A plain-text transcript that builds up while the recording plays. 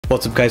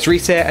What's up guys,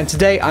 Reese here, and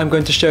today I'm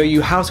going to show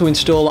you how to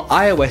install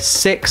iOS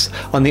 6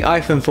 on the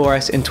iPhone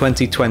 4S in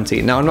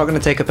 2020. Now I'm not going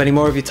to take up any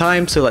more of your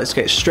time, so let's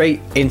get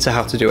straight into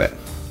how to do it.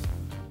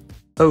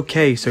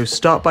 Okay, so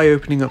start by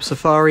opening up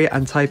Safari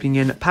and typing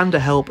in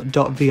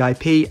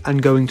pandahelp.vip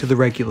and going to the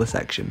regular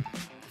section.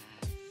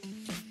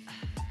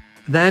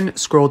 Then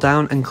scroll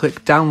down and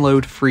click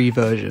download free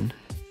version.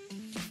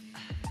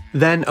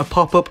 Then a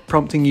pop-up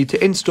prompting you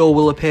to install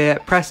will appear,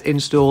 press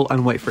install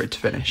and wait for it to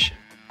finish.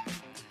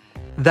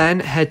 Then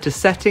head to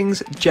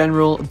Settings,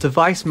 General,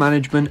 Device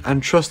Management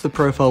and trust the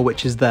profile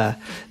which is there.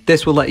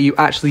 This will let you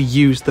actually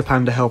use the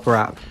Panda Helper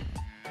app.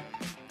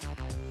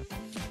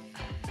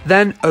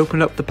 Then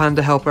open up the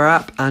Panda Helper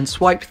app and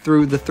swipe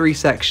through the 3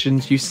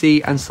 sections you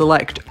see and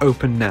select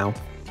Open Now.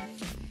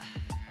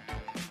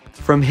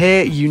 From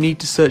here you need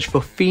to search for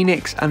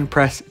Phoenix and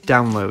press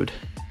Download.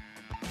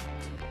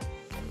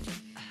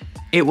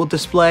 It will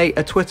display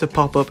a Twitter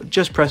pop-up,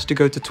 just press to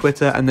go to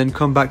Twitter and then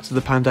come back to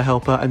the Panda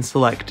Helper and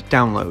select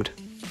Download.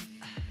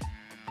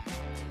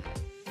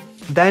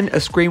 Then a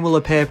screen will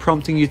appear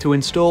prompting you to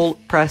install,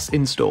 press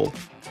Install.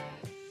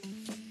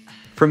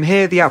 From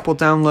here the app will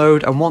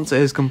download and once it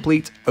is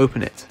complete,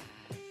 open it.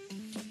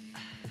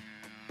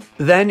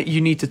 Then you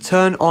need to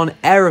turn on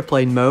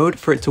aeroplane mode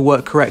for it to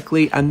work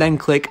correctly and then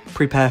click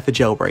Prepare for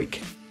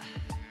Jailbreak.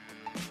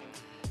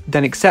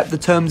 Then accept the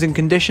terms and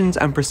conditions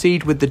and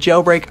proceed with the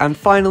jailbreak and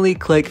finally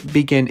click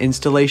Begin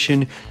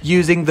Installation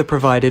using the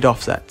provided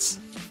offsets.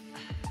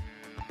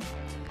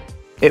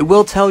 It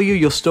will tell you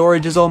your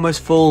storage is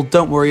almost full,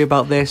 don't worry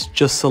about this,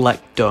 just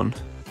select Done.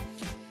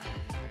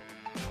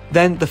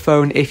 Then the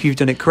phone, if you've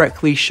done it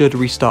correctly, should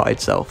restart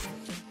itself.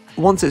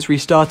 Once it's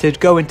restarted,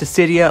 go into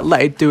Cydia,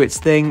 let it do its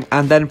thing,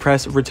 and then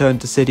press Return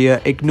to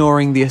Cydia,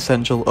 ignoring the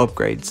essential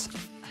upgrades.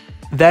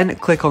 Then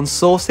click on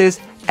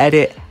Sources,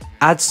 Edit,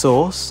 Add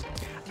Source,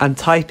 and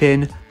type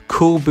in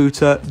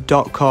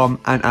coolbooter.com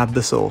and add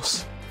the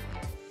source.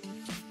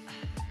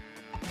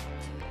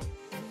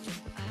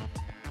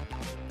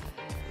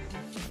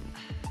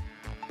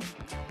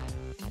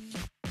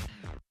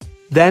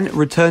 Then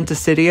return to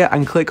Cydia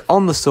and click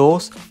on the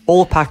source,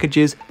 all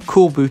packages,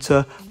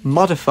 coolbooter,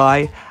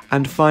 modify,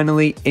 and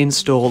finally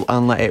install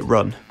and let it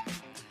run.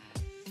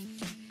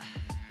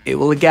 It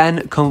will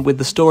again come with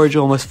the storage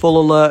almost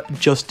full alert,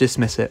 just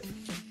dismiss it.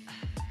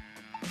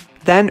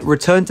 Then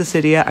return to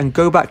Cydia and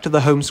go back to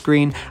the home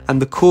screen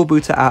and the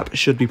coolbooter app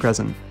should be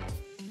present.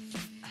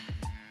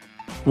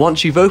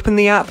 Once you've opened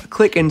the app,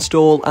 click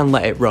install and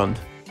let it run.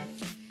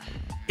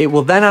 It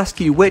will then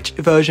ask you which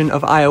version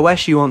of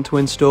iOS you want to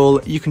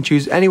install. You can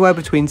choose anywhere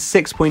between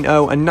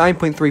 6.0 and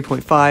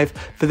 9.3.5.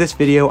 For this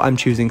video, I'm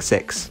choosing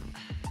 6.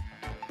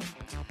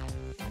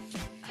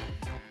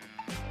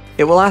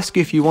 It will ask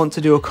you if you want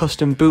to do a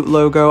custom boot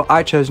logo.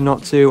 I chose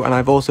not to, and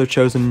I've also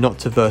chosen not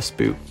to verse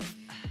boot.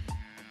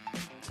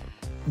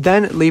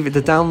 Then leave it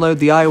to download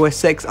the iOS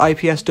 6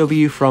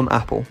 IPSW from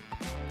Apple.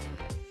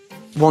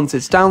 Once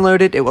it's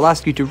downloaded, it will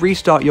ask you to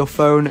restart your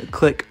phone,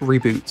 click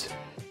Reboot.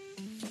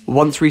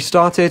 Once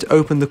restarted,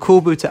 open the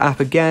coolbooter app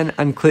again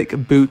and click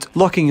Boot,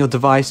 locking your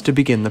device to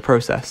begin the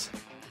process.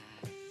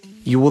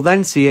 You will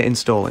then see it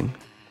installing.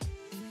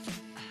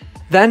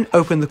 Then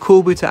open the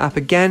coolbooter app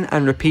again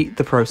and repeat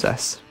the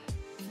process.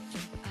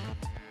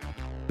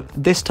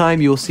 This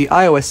time you will see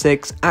iOS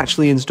 6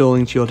 actually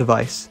installing to your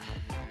device.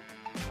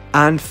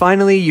 And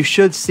finally, you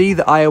should see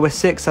that iOS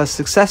 6 has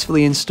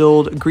successfully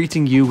installed,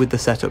 greeting you with the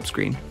setup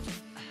screen.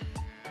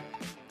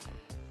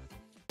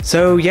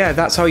 So yeah,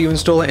 that's how you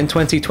install it in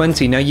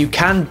 2020. Now you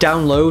can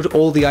download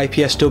all the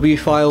IPSW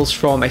files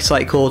from a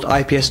site called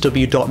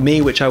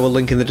ipsw.me, which I will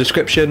link in the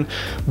description,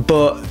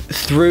 but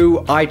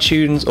through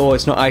iTunes, or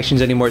it's not iTunes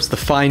anymore, it's the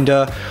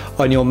Finder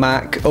on your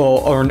Mac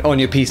or on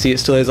your PC, it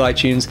still is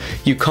iTunes,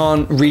 you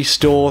can't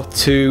restore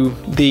to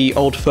the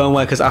old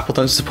firmware because Apple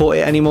don't support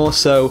it anymore,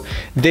 so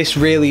this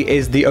really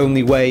is the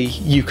only way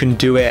you can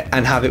do it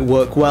and have it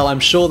work well. I'm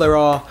sure there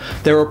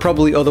are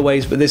probably other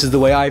ways, but this is the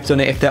way I've done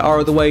it. If there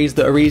are other ways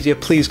that are easier,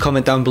 please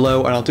comment down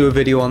below and I'll do a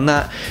video on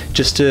that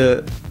just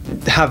to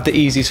have the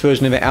easiest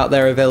version of it out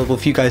there available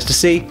for you guys to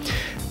see.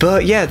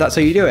 But yeah, that's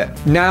how you do it.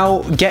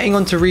 Now, getting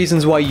on to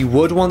reasons why you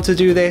would want to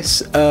do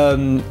this,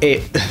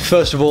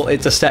 first of all,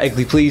 it's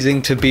aesthetically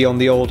pleasing to be on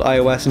the old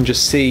iOS and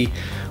just see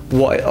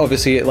what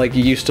obviously it like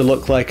used to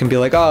look like and be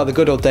like, the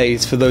good old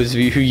days for those of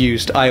you who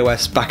used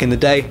iOS back in the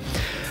day.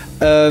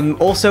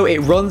 Also, it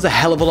runs a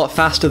hell of a lot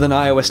faster than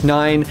iOS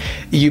 9.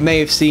 You may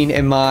have seen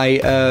in my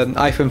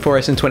iPhone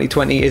 4S in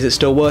 2020 Is It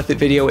Still Worth It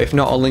video. If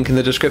not, I'll link in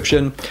the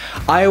description.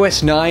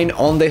 iOS 9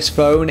 on this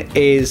phone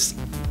is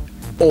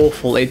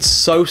awful. It's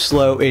so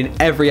slow in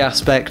every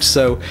aspect,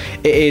 so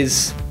it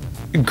is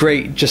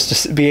great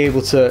just to be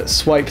able to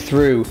swipe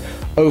through,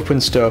 open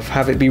stuff,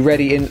 have it be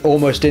ready in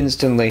almost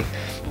instantly,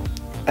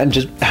 and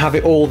just have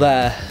it all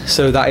there,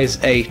 so that is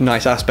a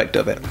nice aspect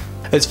of it.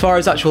 As far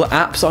as actual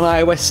apps on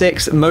iOS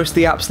 6, most of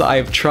the apps that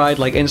I've tried,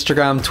 like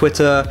Instagram,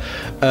 Twitter,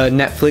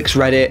 Netflix,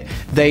 Reddit,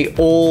 they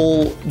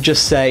all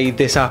just say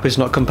this app is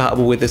not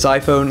compatible with this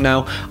iPhone.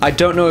 Now, I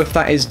don't know if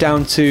that is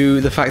down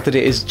to the fact that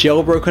it is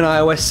jailbroken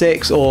iOS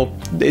 6 or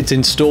it's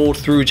installed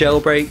through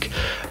Jailbreak,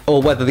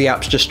 or whether the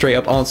apps just straight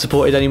up aren't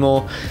supported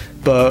anymore,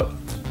 but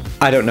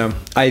I don't know.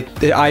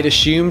 I'd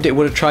assumed it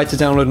would have tried to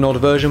download an older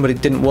version, but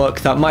it didn't work.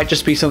 That might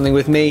just be something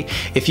with me.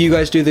 If you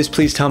guys do this,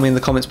 please tell me in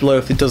the comments below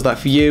if it does that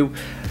for you.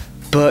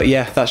 But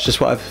yeah, that's just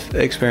what I've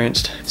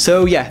experienced.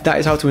 So yeah, that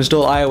is how to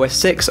install iOS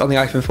 6 on the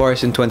iPhone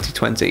 4S in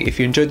 2020. If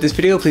you enjoyed this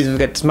video, please don't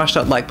forget to smash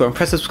that like button,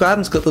 press subscribe,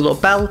 and click the little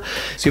bell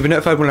so you'll be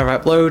notified whenever I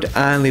upload,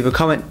 and leave a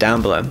comment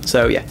down below.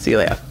 So yeah, see you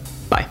later.